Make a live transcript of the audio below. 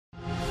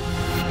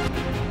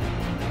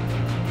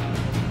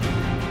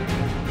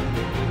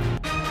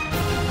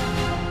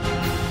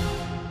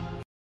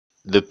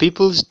The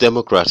People's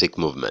Democratic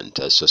Movement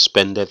has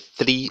suspended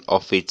 3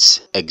 of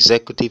its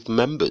executive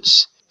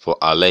members for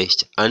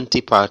alleged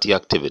anti-party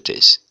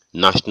activities.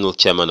 National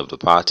chairman of the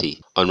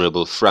party,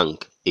 Honorable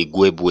Frank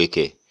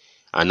Igwebuike,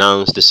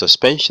 announced the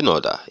suspension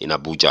order in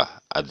Abuja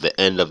at the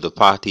end of the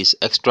party's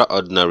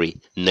extraordinary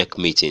NEC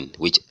meeting,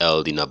 which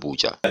held in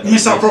Abuja.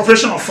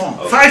 Misappropriation of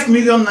funds. 5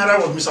 million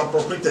naira was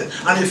misappropriated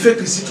and a fake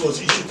receipt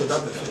was issued to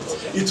that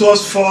effect. It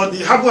was for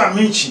the Habu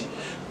Aminchi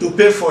to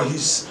pay for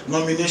his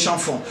nomination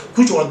form,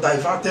 which was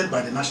diverted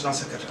by the National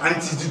Secretary. And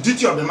it is the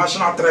duty of the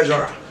National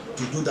Treasurer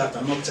to do that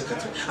and not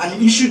Secretary. And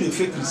he issued a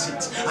fake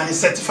receipt and he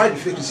certified the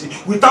fake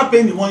receipt without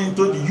paying the money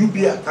into the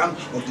UBA account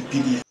of the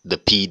PDM. The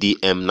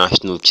PDM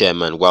national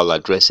chairman, while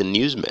addressing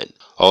newsmen,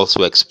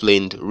 also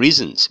explained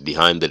reasons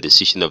behind the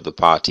decision of the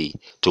party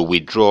to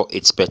withdraw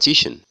its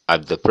petition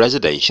at the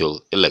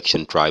Presidential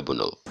Election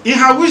Tribunal. In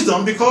her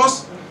wisdom,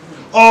 because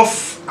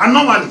of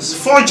anomalies,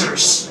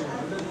 forgeries,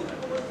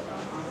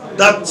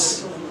 that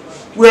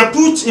were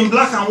put in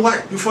black and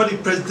white before the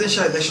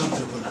Presidential Election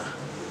Tribunal.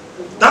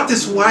 That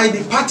is why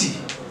the party,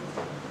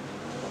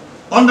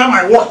 under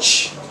my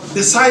watch,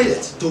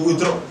 decided to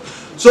withdraw.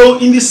 So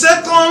in the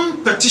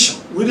second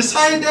petition, we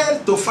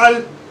decided to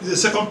file the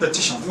second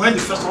petition when the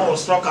first one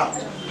was struck out.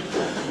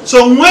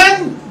 So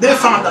when they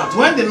found out,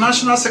 when the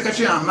National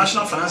Secretary and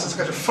National Finance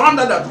Secretary found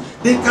out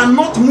that they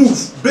cannot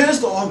move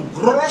based on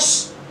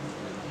gross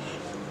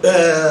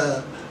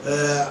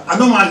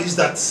anomalies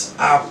that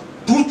are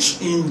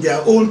put in their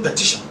own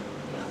petition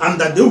and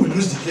that they will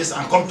lose the case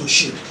and come to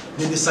shield,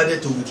 they decided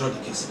to withdraw the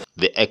case.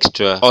 The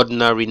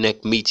extraordinary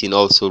NEC meeting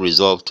also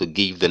resolved to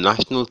give the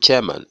national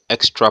chairman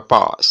extra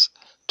powers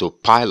to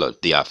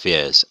pilot the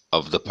affairs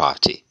of the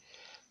party.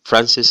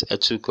 Francis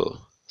Etuko,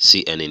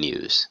 CNN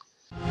News.